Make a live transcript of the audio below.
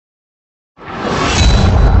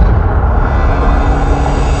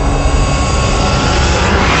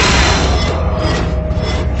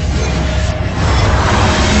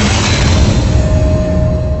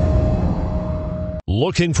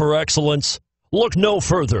Looking for excellence? Look no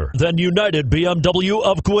further than United BMW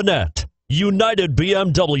of Gwinnett. United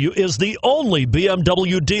BMW is the only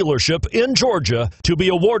BMW dealership in Georgia to be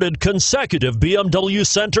awarded consecutive BMW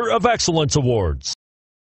Center of Excellence Awards.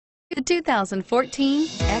 The 2014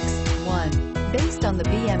 X1. Based on the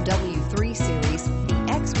BMW 3 Series, the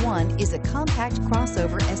X1 is a compact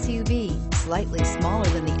crossover SUV, slightly smaller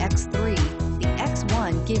than the X3. The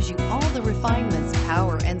X1 gives you all the refinements,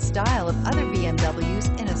 power, and style of other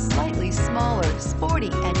BMWs in a slightly smaller, sporty,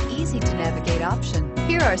 and easy-to-navigate option.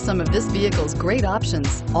 Here are some of this vehicle's great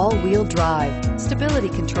options: all-wheel drive, stability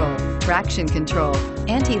control, traction control,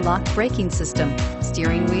 anti-lock braking system,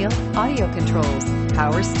 steering wheel audio controls,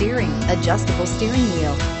 power steering, adjustable steering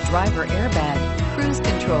wheel, driver airbag, cruise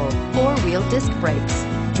control, four-wheel disc brakes.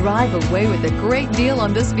 Drive away with a great deal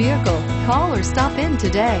on this vehicle. Call or stop in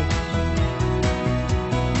today.